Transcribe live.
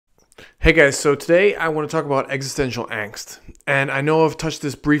Hey guys, so today I want to talk about existential angst. And I know I've touched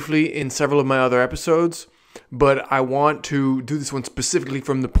this briefly in several of my other episodes, but I want to do this one specifically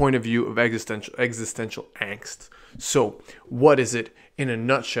from the point of view of existential angst. So, what is it in a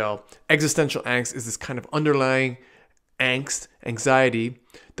nutshell? Existential angst is this kind of underlying angst, anxiety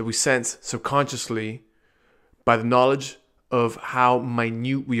that we sense subconsciously by the knowledge of how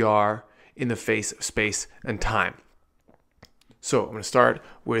minute we are in the face of space and time. So, I'm going to start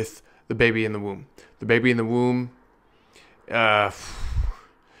with the baby in the womb. The baby in the womb, they're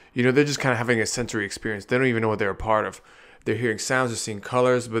just kind of having a sensory experience. They don't even know what they're a part of. They're hearing sounds, they're seeing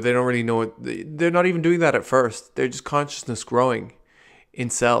colors, but they don't really know what. They're not even doing that at first. They're just consciousness growing in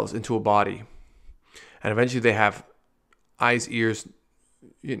cells into a body. And eventually they have eyes, ears,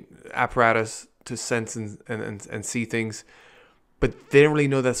 apparatus to sense and see things. But they don't really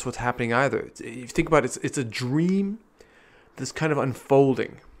know that's what's happening either. If you think about it, it's a dream that's kind of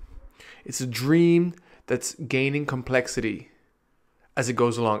unfolding. It's a dream that's gaining complexity as it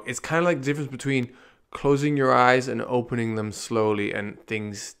goes along. It's kind of like the difference between closing your eyes and opening them slowly and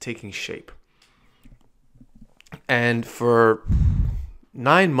things taking shape. And for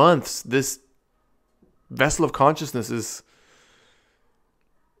 9 months, this vessel of consciousness is,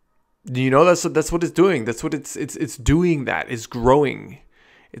 that's what it's doing. That's what it's doing. That it's growing.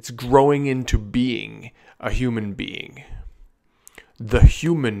 It's growing into being a human being. The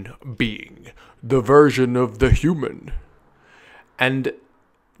human being, the version of the human. And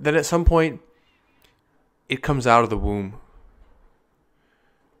then at some point, it comes out of the womb.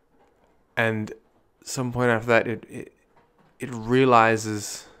 And some point after that, it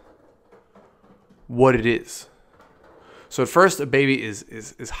realizes what it is. So at first, a baby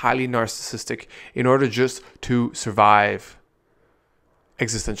is highly narcissistic in order just to survive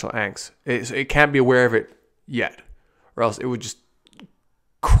existential angst. It can't be aware of it yet, or else it would just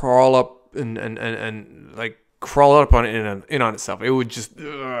crawl up and like crawl up on it in on itself. It would just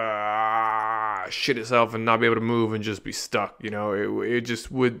shit itself and not be able to move and just be stuck. It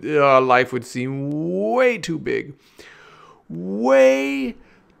just would. Life would seem way too big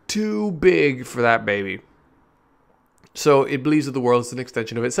for that baby. So it believes that the world is an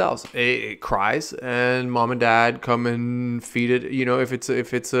extension of itself. It cries, and mom and dad come and feed it. If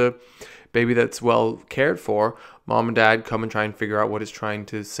it's a baby that's well cared for, mom and dad come and try and figure out what it's trying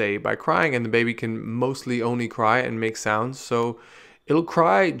to say by crying, and the baby can mostly only cry and make sounds. So it'll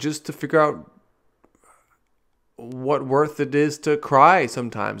cry just to figure out what worth it is to cry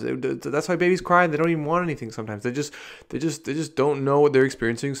sometimes. That's why babies cry, and they don't even want anything sometimes. They just don't know what they're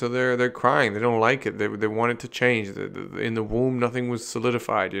experiencing, so they're crying. They don't like it. They want it to change. In the womb, nothing was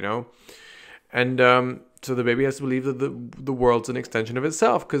solidified, And so the baby has to believe that the world's an extension of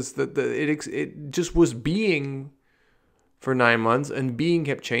itself, because it just was being for 9 months, and being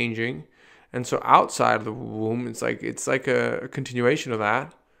kept changing. And so outside of the womb, it's like a continuation of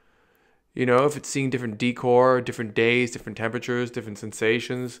that. If it's seeing different decor, different days, different temperatures, different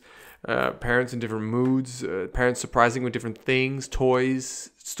sensations, parents in different moods, parents surprising with different things,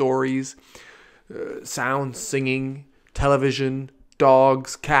 toys, stories, sounds, singing, television,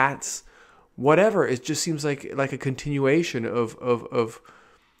 dogs, cats, whatever. It just seems like a continuation of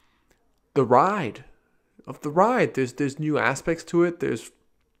the ride. There's new aspects to it. There's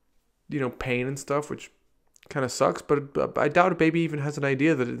pain and stuff, which kind of sucks. But I doubt a baby even has an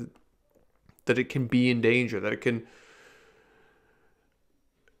idea that it can be in danger, that it can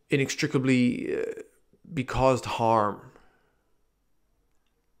inextricably be caused harm.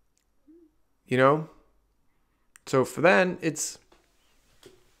 So for then, it's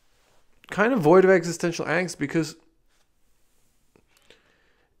kind of void of existential angst, because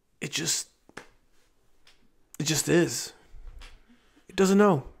it just is. It doesn't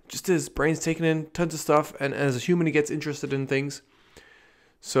know. It just is. Brain's taking in tons of stuff, and as a human, it gets interested in things.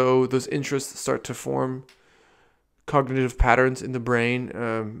 So those interests start to form cognitive patterns in the brain,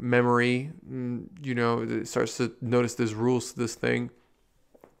 memory. It starts to notice there's rules to this thing.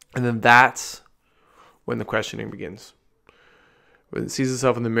 And then that's when the questioning begins. When it sees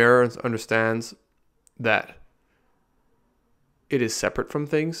itself in the mirror and understands that it is separate from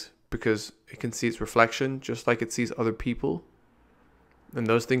things, because it can see its reflection just like it sees other people. And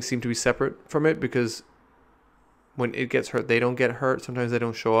those things seem to be separate from it, because when it gets hurt, they don't get hurt. Sometimes they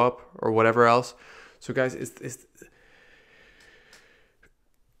don't show up, or whatever else. So guys, it's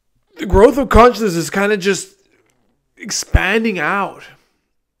the growth of consciousness is kind of just expanding out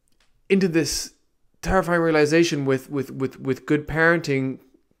into this terrifying realization with good parenting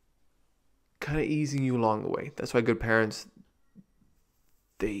kind of easing you along the way. That's why good parents,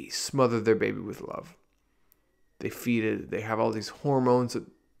 they smother their baby with love. They feed it. They have all these hormones that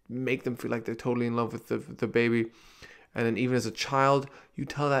make them feel like they're totally in love with the baby. And then even as a child, you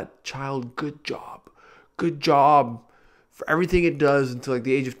tell that child, good job for everything it does until like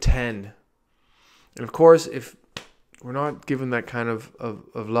the age of 10. And of course, if we're not given that kind of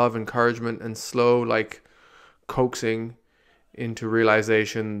love, encouragement, and slow like coaxing into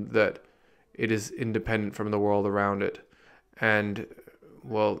realization that it is independent from the world around it, and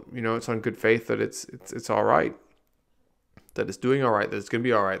well, it's on good faith that it's all right, that it's doing all right, that it's going to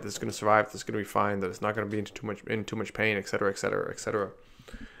be all right, that it's going to survive, that it's going to be fine, that it's not going to be in too much pain, etc., etc., etc.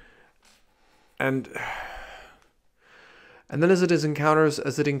 And then as it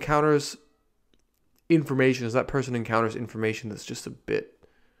encounters information, as that person encounters information that's just a bit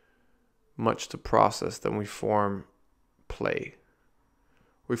much to process, then we form play.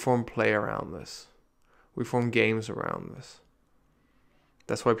 We form play around this. We form games around this.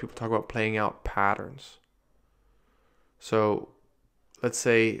 That's why people talk about playing out patterns. So let's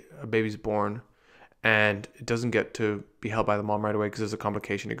say a baby's born and it doesn't get to be held by the mom right away because there's a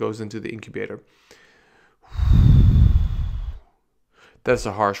complication. It goes into the incubator. That's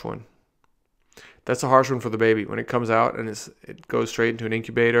a harsh one. That's a harsh one for the baby. When it comes out and it goes straight into an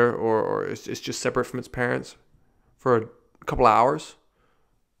incubator or it's just separate from its parents for a couple of hours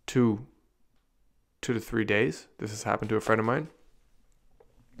to 2 to 3 days. This has happened to a friend of mine.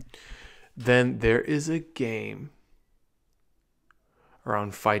 Then there is a game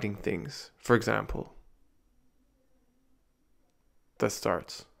around fighting things, for example, that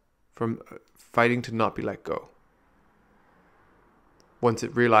starts from fighting to not be let go. Once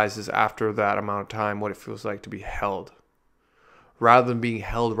it realizes after that amount of time what it feels like to be held, rather than being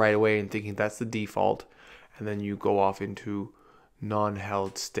held right away and thinking that's the default, and then you go off into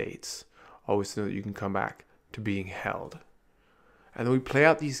non-held states, always know that you can come back to being held. And then we play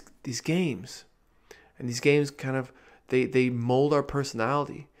out these games, and these games kind of they mold our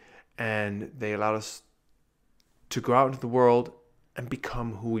personality, and they allow us to go out into the world and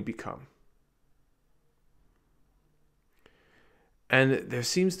become who we become. And there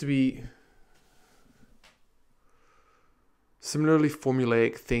seems to be similarly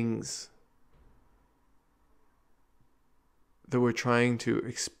formulaic things that we're trying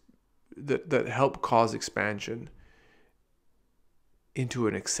to that help cause expansion into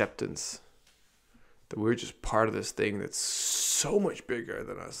an acceptance that we're just part of this thing that's so much bigger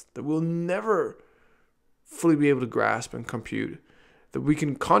than us, that we'll never fully be able to grasp and compute, that we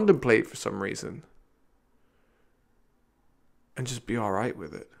can contemplate for some reason and just be all right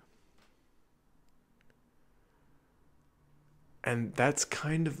with it. And that's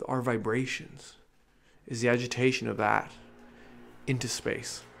kind of our vibrations, is the agitation of that into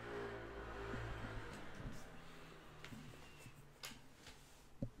space.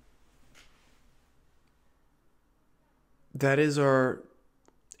 That is our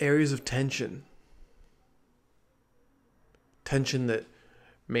areas of tension. Tension that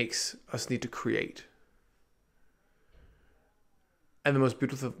makes us need to create. And the most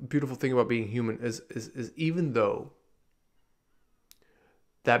beautiful thing about being human is even though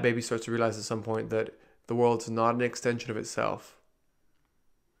that baby starts to realize at some point that the world's not an extension of itself,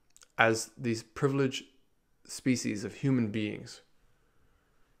 as these privileged species of human beings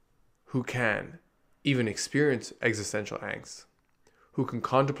who can even experience existential angst, who can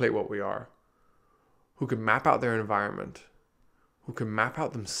contemplate what we are, who can map out their environment, who can map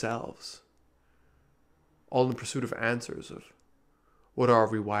out themselves, all in the pursuit of answers of what are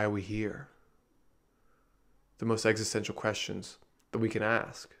we, why are we here? The most existential questions that we can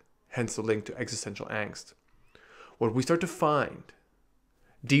ask, hence the link to existential angst. What we start to find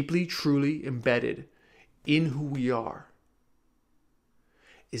deeply, truly embedded in who we are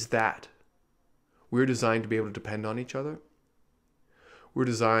is that we're designed to be able to depend on each other. We're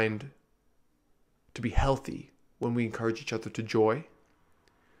designed to be healthy when we encourage each other to joy.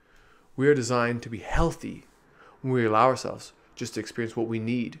 We are designed to be healthy when we allow ourselves just to experience what we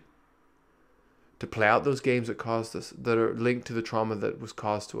need to play out those games that caused us, that are linked to the trauma that was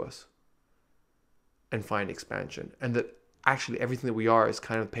caused to us, and find expansion. And that actually everything that we are is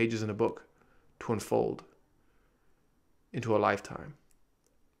kind of pages in a book to unfold into a lifetime.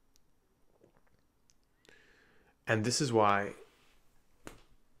 And this is why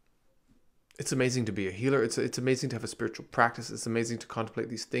it's amazing to be a healer. It's amazing to have a spiritual practice. It's amazing to contemplate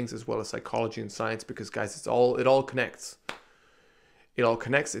these things as well as psychology and science, because guys, it all connects. It all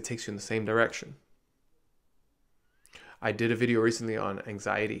connects. It takes you in the same direction. I did a video recently on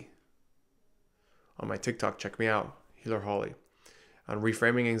anxiety on my TikTok. Check me out, Healer Holly, on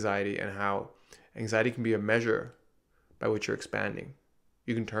reframing anxiety and how anxiety can be a measure by which you're expanding.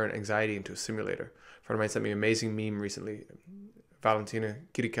 You can turn anxiety into a simulator. A friend of mine sent me an amazing meme recently, Valentina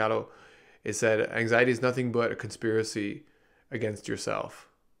Kiricalo, it said, anxiety is nothing but a conspiracy against yourself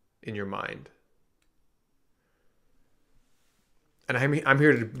in your mind. And I'm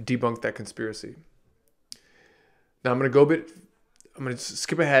here to debunk that conspiracy. Now I'm going to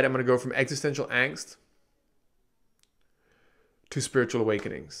skip ahead. I'm going to go from existential angst to spiritual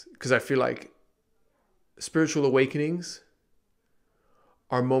awakenings. Because I feel like spiritual awakenings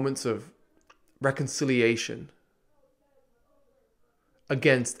are moments of reconciliation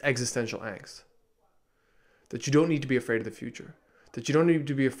against existential angst. That you don't need to be afraid of the future. That you don't need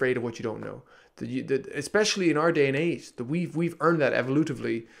to be afraid of what you don't know. That especially in our day and age, that we've earned that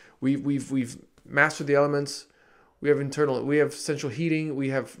evolutively. We've mastered the elements. We have central heating. We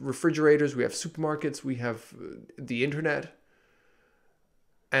have refrigerators. We have supermarkets. We have the internet.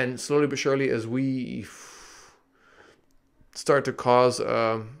 And slowly but surely, as we start to cause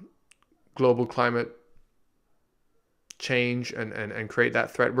global climate change and create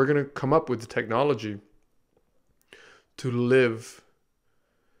that threat, we're going to come up with the technology to live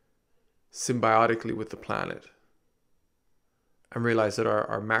symbiotically with the planet and realize that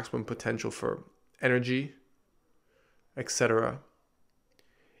our maximum potential for energy, etc.,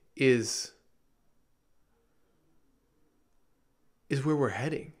 is where we're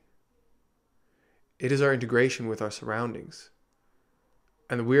heading. It is our integration with our surroundings.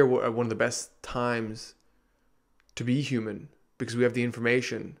 And we are at one of the best times to be human because we have the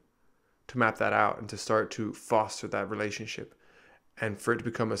information to map that out and to start to foster that relationship and for it to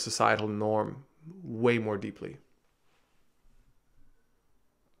become a societal norm way more deeply.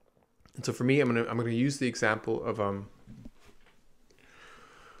 And so for me, I'm gonna use the example of well,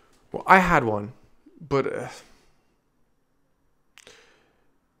 I had one, but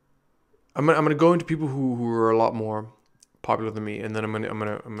I'm gonna go into people who are a lot more popular than me, and then I'm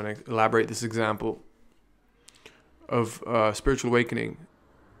gonna elaborate this example of spiritual awakening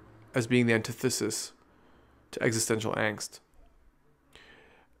as being the antithesis to existential angst.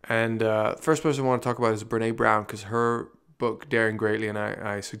 And first person I want to talk about is Brene Brown, because her book Daring Greatly, and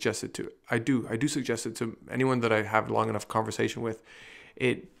I suggest it to I do suggest it to anyone that I have long enough conversation with.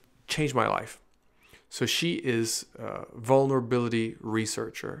 It changed my life. So she is a vulnerability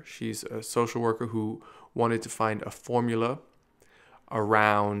researcher. She's a social worker who wanted to find a formula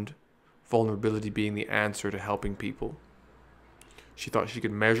around vulnerability being the answer to helping people. She thought she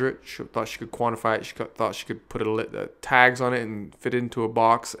could measure it. She thought she could quantify it. She thought she could put tags on it and fit it into a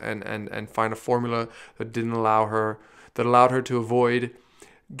box and find a formula that allowed her to avoid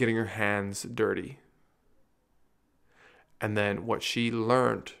getting her hands dirty. And then what she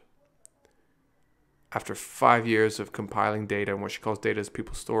learned after 5 years of compiling data, and what she calls data is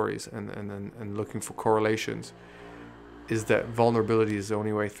people's stories, and looking for correlations, is that vulnerability is the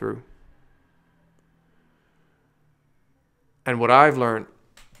only way through. And what I've learned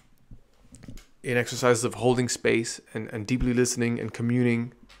in exercises of holding space and deeply listening and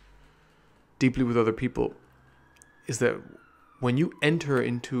communing deeply with other people is that when you enter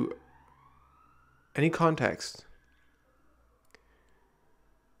into any context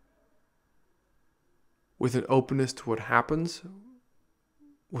with an openness to what happens,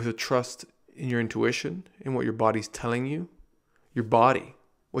 with a trust in your intuition, in what your body's telling you, your body,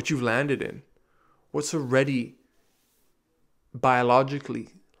 what you've landed in, what's already biologically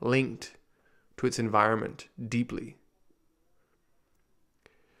linked to its environment deeply,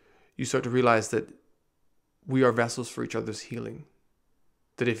 you start to realize that we are vessels for each other's healing.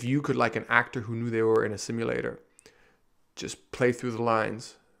 That if you could, like an actor who knew they were in a simulator, just play through the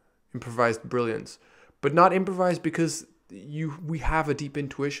lines, improvised brilliance, but not improvise because we have a deep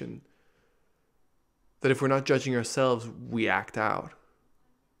intuition that if we're not judging ourselves, we act out.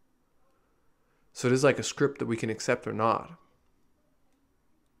 So it is like a script that we can accept or not.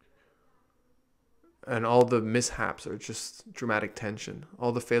 And all the mishaps are just dramatic tension.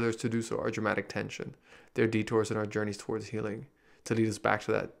 All the failures to do so are dramatic tension. They're detours in our journeys towards healing to lead us back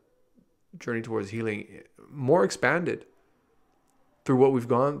to that journey towards healing, more expanded through what we've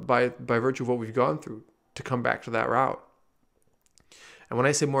gone by virtue of what we've gone through to come back to that route. And when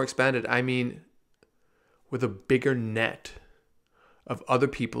I say more expanded, I mean with a bigger net of other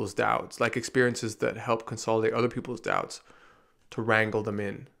people's doubts, like experiences that help consolidate other people's doubts, to wrangle them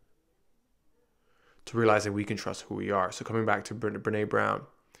in, to realize that we can trust who we are. So coming back to Brene Brown,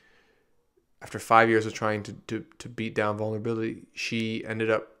 after 5 years of trying to beat down vulnerability, she ended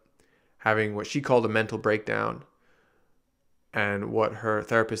up having what she called a mental breakdown, and what her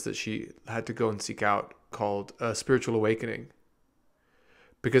therapist that she had to go and seek out called a spiritual awakening.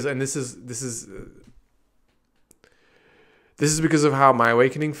 Because, and this is because of how my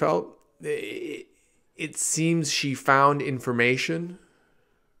awakening felt. It it seems she found information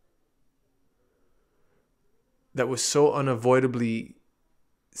that was so unavoidably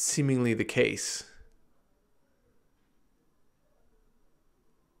seemingly the case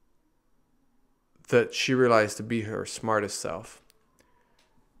that she realized to be her smartest self,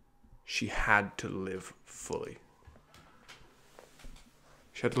 she had to live fully.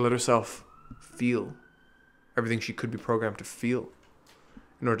 She had to let herself feel everything she could be programmed to feel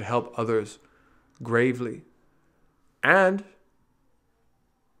in order to help others gravely and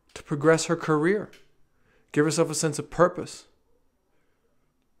to progress her career. Give herself a sense of purpose.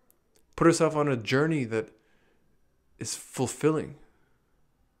 Put herself on a journey that is fulfilling.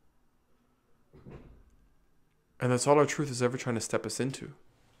 And that's all our truth is ever trying to step us into.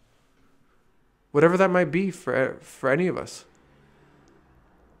 Whatever that might be for any of us.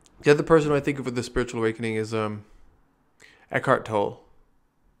 The other person I think of with the spiritual awakening is Eckhart Tolle.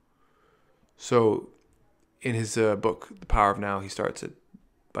 So in his book, The Power of Now, he starts it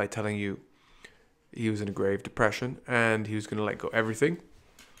by telling you he was in a grave depression and he was going to let go of everything.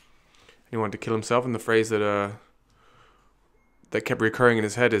 And he wanted to kill himself. And the phrase that kept recurring in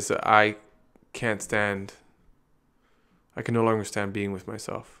his head is, I can no longer stand being with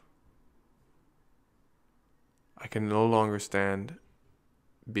myself. I can no longer stand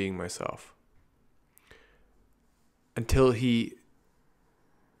being myself. Until he,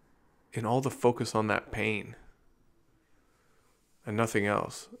 in all the focus on that pain and nothing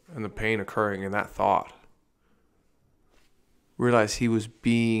else, and the pain occurring in that thought, realized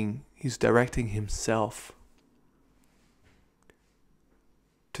he's directing himself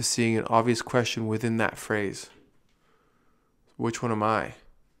to seeing an obvious question within that phrase. Which one am I?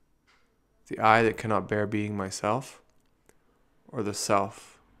 The I that cannot bear being myself, or the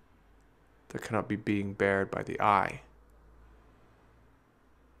self that cannot be being bared by the I?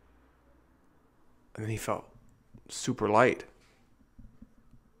 And then he felt super light.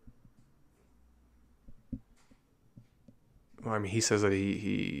 Well, I mean, he says that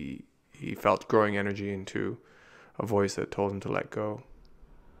he felt growing energy into a voice that told him to let go.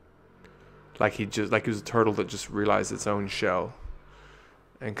 Like he was a turtle that just realized its own shell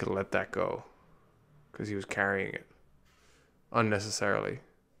and could let that go because he was carrying it unnecessarily.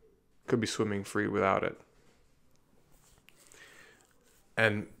 Could be swimming free without it.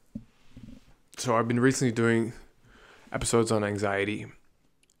 And so I've been recently doing episodes on anxiety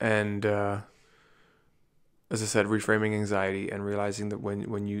and as I said, reframing anxiety and realizing that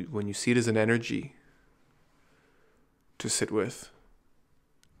when you see it as an energy to sit with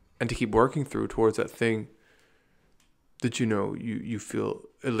and to keep working through towards that thing that you feel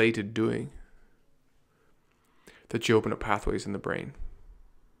elated doing, that you open up pathways in the brain.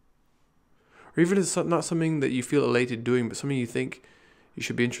 Or even if it's not something that you feel elated doing, but something you think you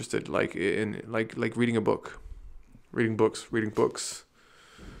should be interested, like reading a book, reading books,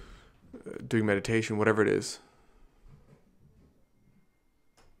 doing meditation, whatever it is.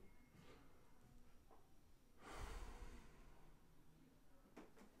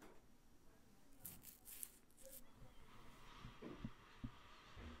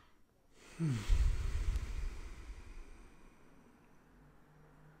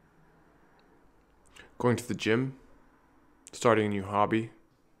 Going to the gym, starting a new hobby.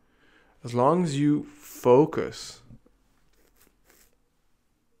 As long as you focus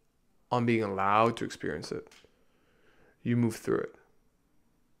on being allowed to experience it, you move through it.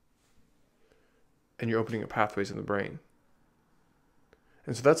 And you're opening up pathways in the brain.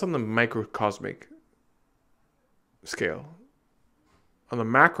 And so that's on the microcosmic scale. On the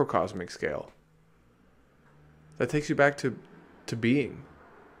macrocosmic scale, that takes you back to being.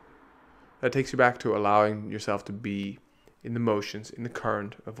 That takes you back to allowing yourself to be in the motions, in the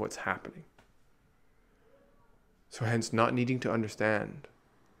current of what's happening. So hence not needing to understand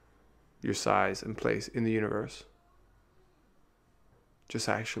your size and place in the universe. Just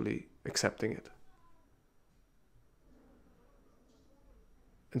actually accepting it.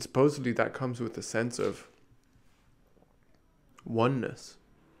 And supposedly that comes with a sense of oneness.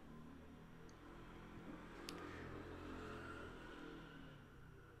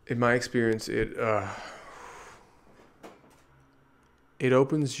 In my experience, it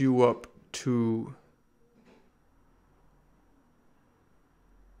opens you up to,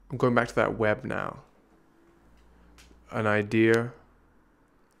 I'm going back to that web now, an idea,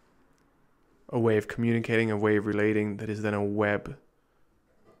 a way of communicating, a way of relating that is then a web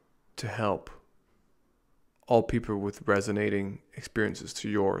to help all people with resonating experiences to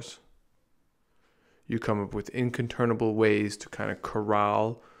yours. You come up with incontrovertible ways to kind of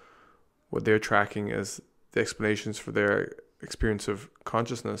corral what they're tracking as the explanations for their experience of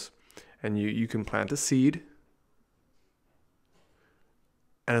consciousness And you can plant a seed.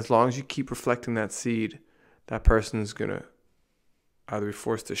 And as long as you keep reflecting that seed, that person is going to either be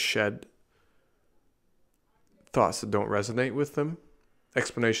forced to shed thoughts that don't resonate with them,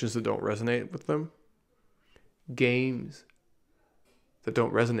 explanations that don't resonate with them, games that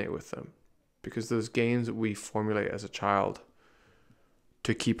don't resonate with them. Because those games that we formulate as a child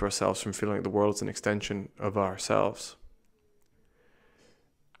to keep ourselves from feeling like the world is an extension of ourselves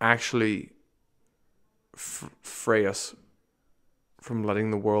actually fray us from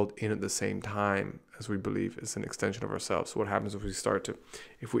letting the world in at the same time as we believe it's an extension of ourselves. So what happens if we start to,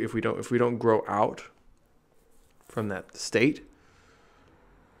 if we don't grow out from that state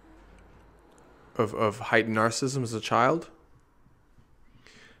of heightened narcissism as a child,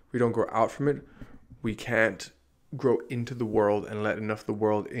 we don't grow out from it, we can't grow into the world and let enough of the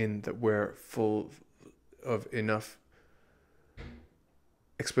world in that we're full of enough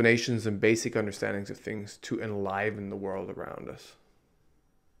explanations and basic understandings of things to enliven the world around us.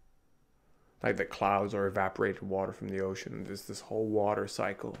 Like the clouds are evaporated water from the ocean. There's this whole water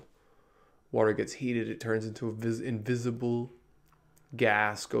cycle. Water gets heated, it turns into invisible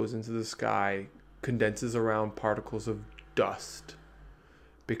gas, goes into the sky, condenses around particles of dust,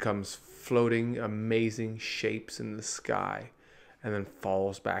 becomes floating amazing shapes in the sky, and then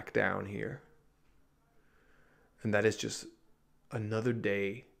falls back down here. And that is just another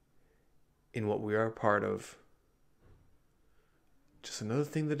day in what we are a part of. Just another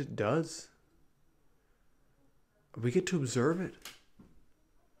thing that it does. We get to observe it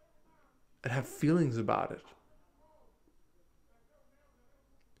and have feelings about it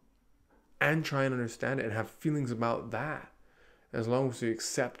and try and understand it and have feelings about that. As long as we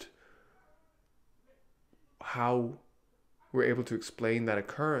accept how we're able to explain that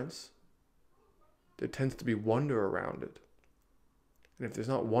occurrence, there tends to be wonder around it. And if there's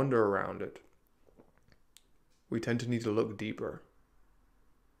not wonder around it, we tend to need to look deeper.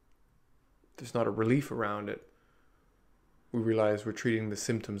 If there's not a relief around it, we realize we're treating the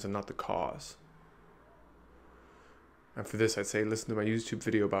symptoms and not the cause. And for this, I'd say listen to my YouTube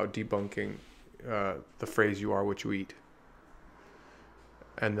video about debunking the phrase, "you are what you eat."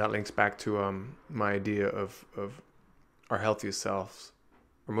 And that links back to my idea of our healthiest selves,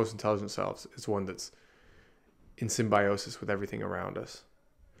 our most intelligent selves, is one that's in symbiosis with everything around us.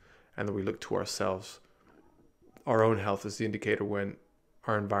 And that we look to ourselves, our own health is the indicator when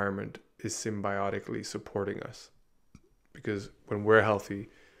our environment is symbiotically supporting us. Because when we're healthy,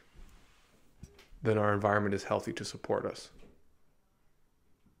 then our environment is healthy to support us.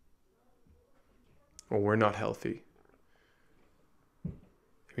 When we're not healthy,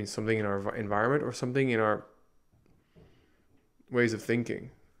 it means something in our environment or something in our ways of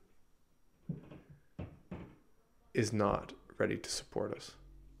thinking is not ready to support us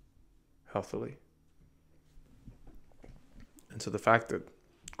healthily. And so the fact that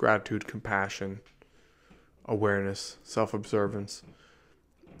gratitude, compassion, awareness, self-observance,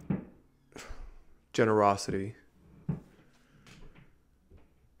 generosity,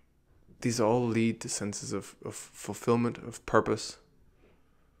 these all lead to senses of fulfillment, of purpose.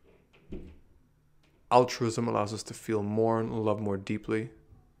 Altruism allows us to feel more and love more deeply,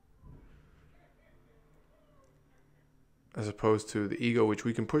 as opposed to the ego, which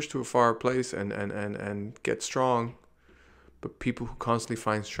we can push to a far place and get strong. But people who constantly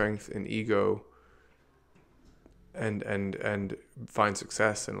find strength in ego and find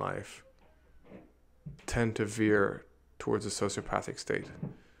success in life tend to veer towards a sociopathic state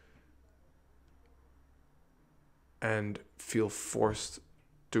and feel forced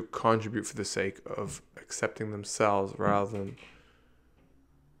to contribute for the sake of accepting themselves rather than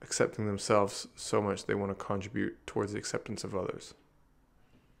accepting themselves so much they want to contribute towards the acceptance of others.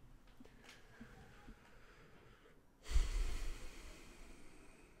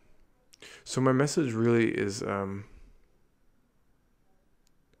 So my message really is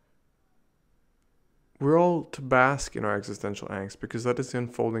we're all to bask in our existential angst because that is the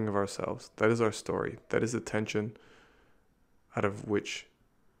unfolding of ourselves. That is our story. That is the tension out of which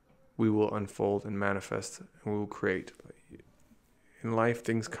we will unfold and manifest and we will create. In life,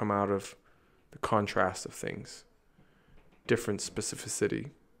 things come out of the contrast of things. Different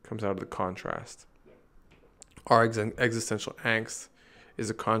specificity comes out of the contrast. Our existential angst is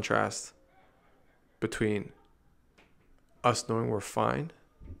a contrast between us knowing we're fine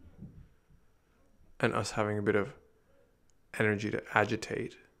and us having a bit of energy to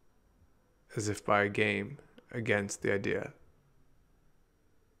agitate as if by a game against the idea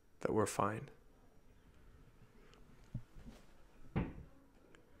that we're fine.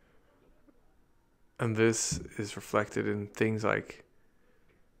 And this is reflected in things like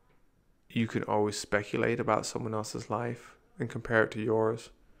you can always speculate about someone else's life and compare it to yours.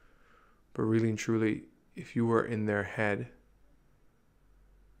 But really and truly, if you were in their head,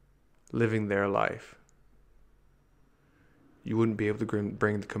 living their life, you wouldn't be able to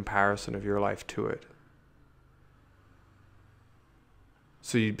bring the comparison of your life to it.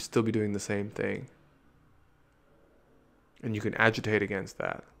 So you'd still be doing the same thing. And you can agitate against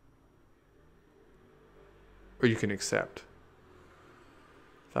that. Or you can accept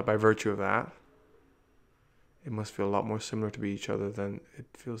that by virtue of that, it must feel a lot more similar to each other than it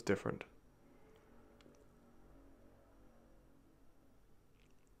feels different.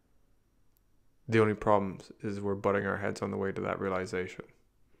 The only problem is we're butting our heads on the way to that realization.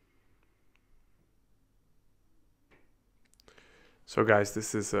 So guys,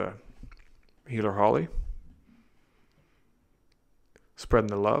 this is Healer Holly. Spreading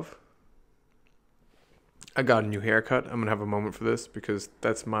the love. I got a new haircut. I'm going to have a moment for this because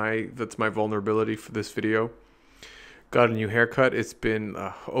that's my vulnerability for this video. Got a new haircut. It's been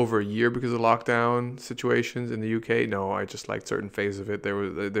over a year because of lockdown situations in the UK. No, I just liked certain phases of it. There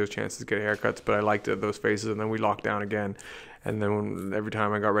was chances to get haircuts, but I liked those phases, and then we locked down again. And then every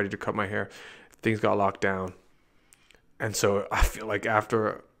time I got ready to cut my hair, things got locked down. And so I feel like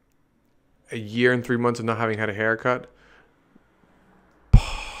after a year and 3 months of not having had a haircut,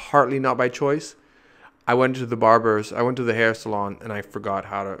 partly not by choice, I went to the hair salon, and I forgot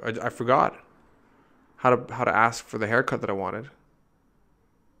how to ask for the haircut that I wanted.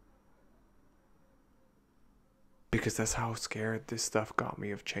 Because that's how scared this stuff got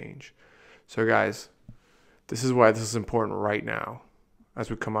me of change. So guys, this is why this is important right now as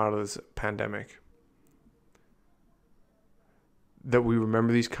we come out of this pandemic. That we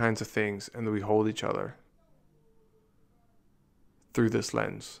remember these kinds of things and that we hold each other through this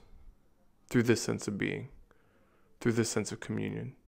lens, through this sense of being, through this sense of communion.